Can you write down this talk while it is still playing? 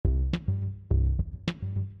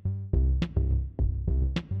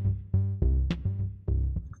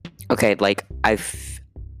Okay, like, I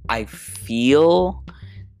feel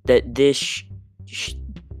that this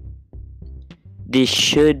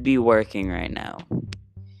should be working right now.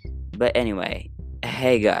 But anyway,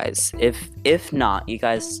 hey guys, if not, you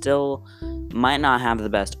guys still might not have the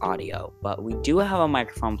best audio, but we do have a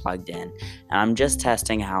microphone plugged in, and I'm just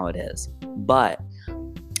testing how it is. But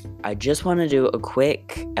I just want to do a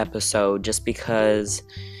quick episode just because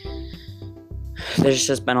there's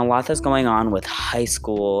just been a lot that's going on with high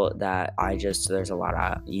school that there's a lot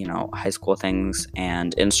of, high school things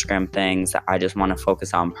and Instagram things that I just want to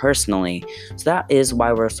focus on personally. So that is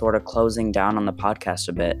why we're sort of closing down on the podcast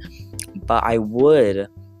a bit. But I would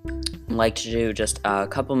like to do just a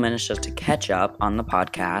couple minutes just to catch up on the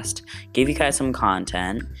podcast, give you guys some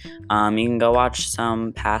content. You can go watch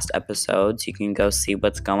some past episodes. You can go see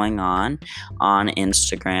what's going on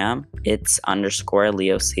Instagram. It's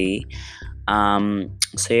 _LeoC.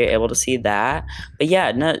 So you're able to see that. But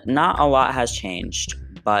yeah, not a lot has changed,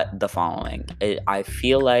 but the following. I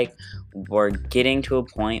feel like we're getting to a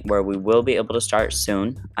point where we will be able to start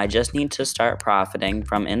soon. I just need to start profiting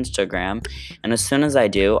from Instagram, and as soon as I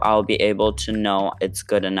do, I'll be able to know it's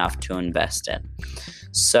good enough to invest in.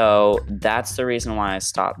 So that's the reason why I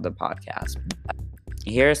stopped the podcast.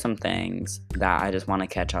 Here are some things that I just want to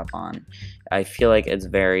catch up on. I feel like it's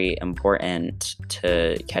very important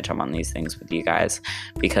to catch up on these things with you guys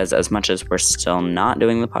because as much as we're still not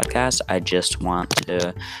doing the podcast, I just want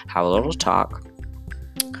to have a little talk.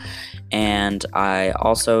 And I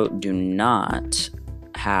also do not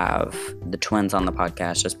have the twins on the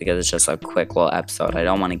podcast just because it's just a quick little episode. I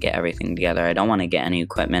don't want to get everything together. I don't want to get any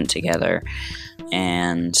equipment together.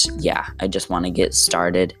 And yeah, I just want to get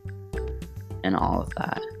started and all of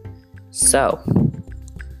that. So,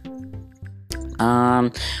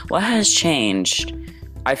 what has changed?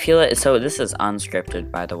 I feel it. So this is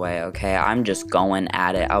unscripted, by the way. Okay, I'm just going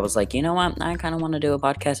at it. I was like, you know what? I kind of want to do a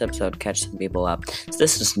podcast episode, catch some people up. So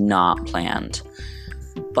this is not planned,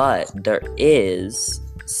 but there is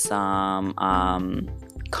some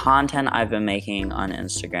content I've been making on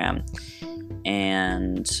Instagram,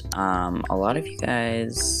 and a lot of you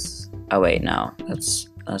guys. Oh wait, no, that's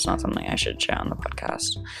not something I should share on the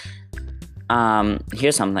podcast.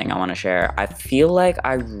 Here's something I want to share. I feel like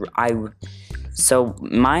so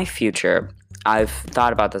my future, I've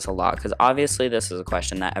thought about this a lot because obviously this is a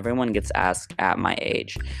question that everyone gets asked at my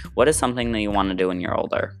age. What is something that you want to do when you're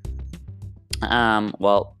older?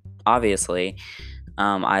 Well, obviously,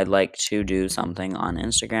 I'd like to do something on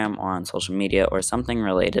Instagram or on social media or something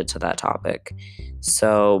related to that topic.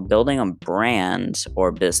 So building a brand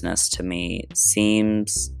or business to me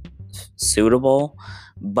seems suitable,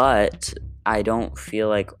 but I don't feel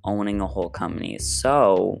like owning a whole company.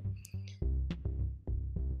 So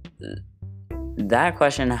that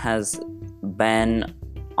question has been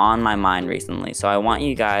on my mind recently. So I want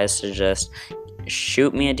you guys to just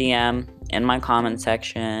shoot me a DM in my comment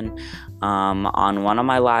section on one of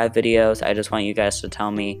my live videos. I just want you guys to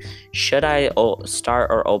tell me, should I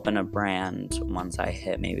start or open a brand once I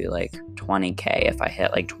hit maybe like 20K? If I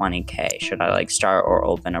hit like 20K, should I like start or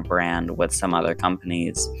open a brand with some other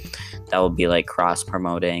companies that will be like cross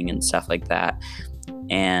promoting and stuff like that?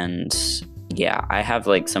 And yeah, I have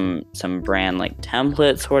like some brand like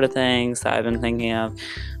template sort of things that I've been thinking of,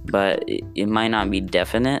 but it might not be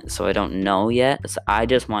definite, so I don't know yet. So I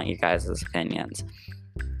just want you guys' opinions.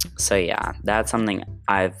 So yeah, that's something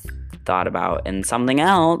I've thought about. And something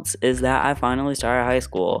else is that I finally started high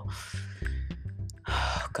school.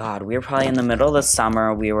 Oh, God, we were probably in the middle of the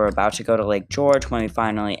summer. We were about to go to Lake George when we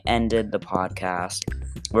finally ended the podcast.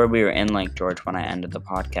 Where we were in Lake George when I ended the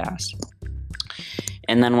podcast.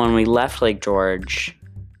 And then when we left Lake George,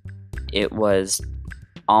 it was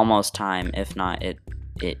almost time, if not it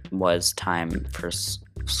was time for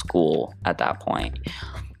school at that point.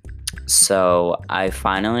 So I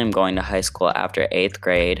finally am going to high school after 8th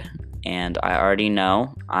grade, and I already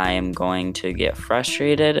know I am going to get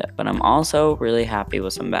frustrated, but I'm also really happy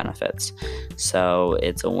with some benefits. So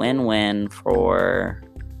it's a win-win for...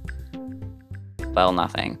 well,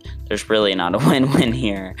 nothing. There's really not a win-win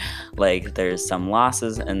here. Like, there's some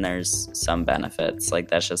losses and there's some benefits. Like,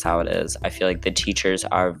 that's just how it is. I feel like the teachers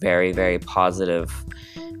are very, very positive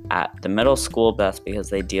at the middle school, but that's because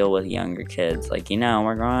they deal with younger kids. Like,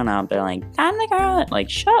 we're growing up. They're like, time to grow up. Like,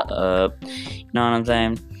 shut up. You know what I'm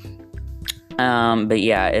saying? But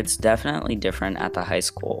yeah, it's definitely different at the high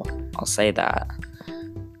school. I'll say that.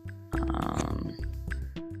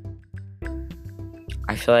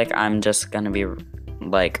 I feel like I'm just gonna be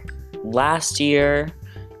like last year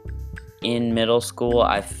in middle school.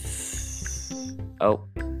 I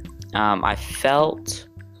felt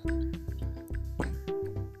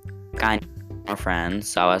I need more friends,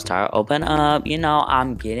 so I start open up.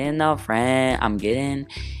 I'm getting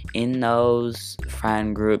in those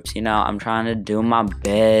friend groups. I'm trying to do my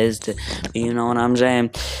best. You know what I'm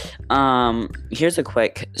saying? Here's a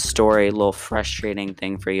quick story, little frustrating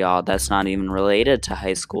thing for y'all that's not even related to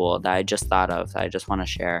high school that I just thought of. That I just want to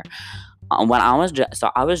share. When I was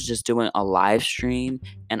I was just doing a live stream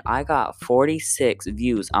and I got 46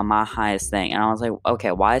 views on my highest thing, and I was like,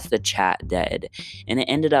 okay, why is the chat dead? And it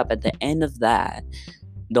ended up at the end of that,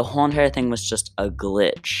 the whole entire thing was just a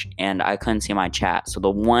glitch and I couldn't see my chat. So the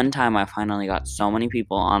one time I finally got so many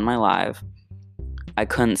people on my live, I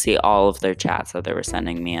couldn't see all of their chats that they were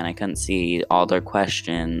sending me, and I couldn't see all their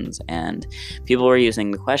questions, and people were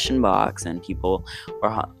using the question box, and people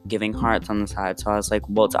were giving hearts on the side. So I was like,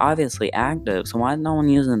 well, it's obviously active, so why is no one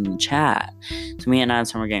using the chat? So me and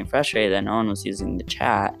Addison were getting frustrated that no one was using the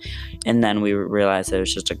chat, and then we realized it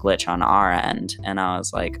was just a glitch on our end, and I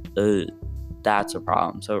was like, ugh, that's a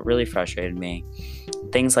problem. So it really frustrated me.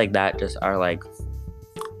 Things like that just are like,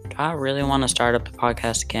 I really want to start up the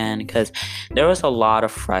podcast again, because there was a lot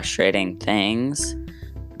of frustrating things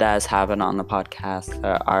that has happened on the podcast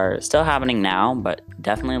that are still happening now, but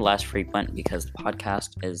definitely less frequent because the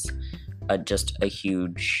podcast is just a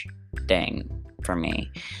huge thing for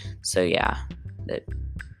me. So yeah,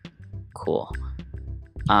 cool.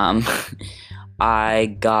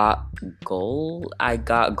 I got goalie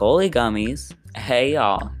gummies. Hey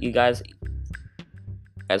y'all, you guys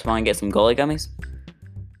want to get some goalie gummies?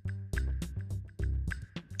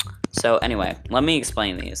 So anyway, let me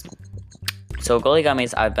explain these. So goalie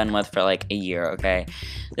gummies I've been with for like a year, okay?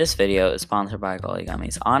 This video is sponsored by goalie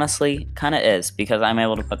gummies. Honestly, kind of is, because I'm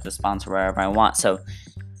able to put the sponsor wherever I want. So,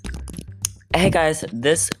 hey guys,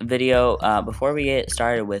 this video, before we get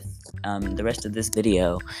started with the rest of this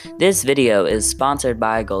video is sponsored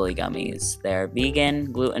by goalie gummies. They're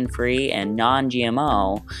vegan, gluten-free, and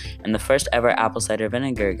non-GMO, and the first ever apple cider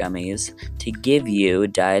vinegar gummies to give you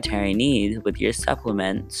dietary needs with your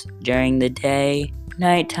supplements during the day,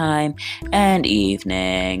 nighttime, and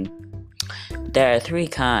evening. There are 3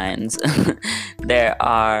 kinds. There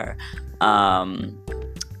are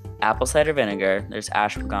apple cider vinegar, there's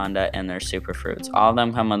ashwagandha, and there's superfruits. All of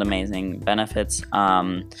them come with amazing benefits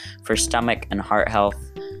for stomach and heart health.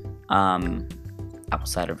 Apple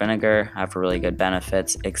cider vinegar have really good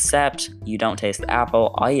benefits, except you don't taste the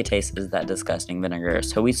apple. All you taste is that disgusting vinegar.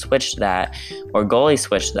 So we switched that, or goalie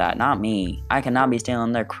switched that, not me. I cannot be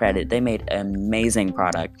stealing their credit. They made an amazing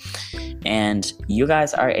product. And you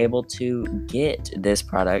guys are able to get this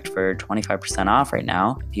product for 25% off right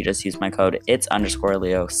now if you just use my code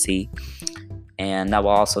its_LeoC. And that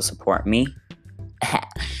will also support me.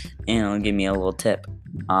 And it'll give me a little tip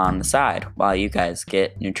on the side while you guys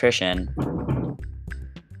get nutritional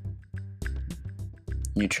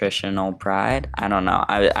pride. I don't know.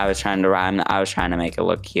 I was trying to rhyme. I was trying to make it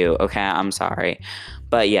look cute. Okay, I'm sorry.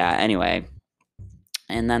 But yeah, anyway.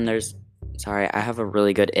 And then sorry, I have a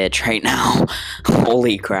really good itch right now.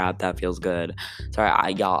 Holy crap, that feels good. Sorry,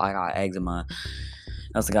 I got eczema.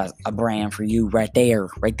 That's a brand for you right there.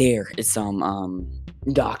 It's some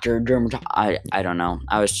doctor dermatologist. I don't know.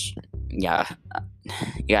 You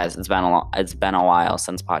guys, it's been a while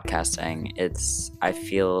since podcasting.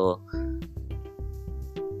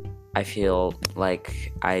 I feel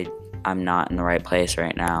like I'm not in the right place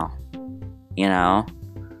right now, you know?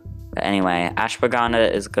 But anyway,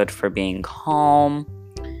 ashwagandha is good for being calm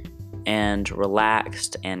and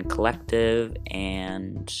relaxed and collective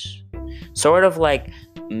and sort of like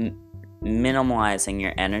minimalizing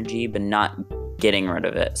your energy but not getting rid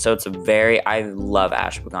of it. So I love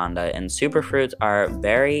ashwagandha, and superfruits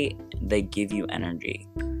they give you energy.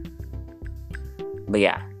 But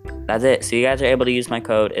yeah, that's it. So you guys are able to use my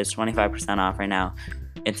code. It's 25% off right now.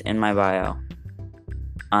 It's in my bio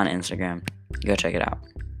on Instagram. Go check it out.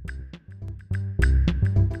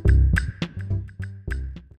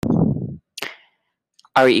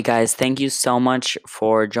 Alright, you guys, thank you so much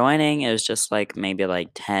for joining. It was just maybe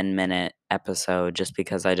 10-minute episode, just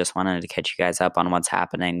because I just wanted to catch you guys up on what's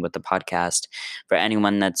happening with the podcast. For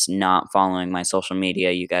anyone that's not following my social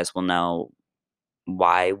media, you guys will know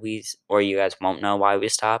you guys won't know why we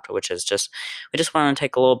stopped, which is we just want to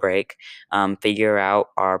take a little break, figure out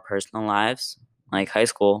our personal lives, like high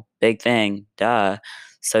school, big thing, duh.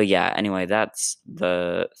 So yeah, anyway, that's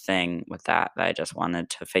the thing with that I just wanted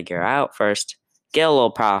to figure out first, get a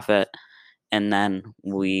little profit, and then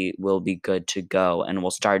we will be good to go, and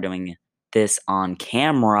we'll start doing this on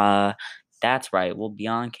camera. That's right, we'll be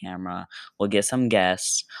on camera. We'll get some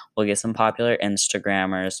guests. We'll get some popular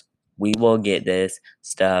Instagrammers. We will get this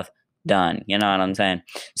stuff done. You know what I'm saying?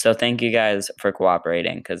 So thank you guys for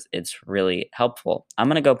cooperating because it's really helpful. I'm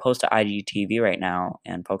gonna go post to IGTV right now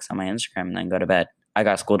and focus on my Instagram and then go to bed. I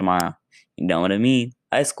got school tomorrow. You know what I mean?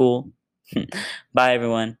 High school. Bye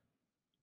everyone.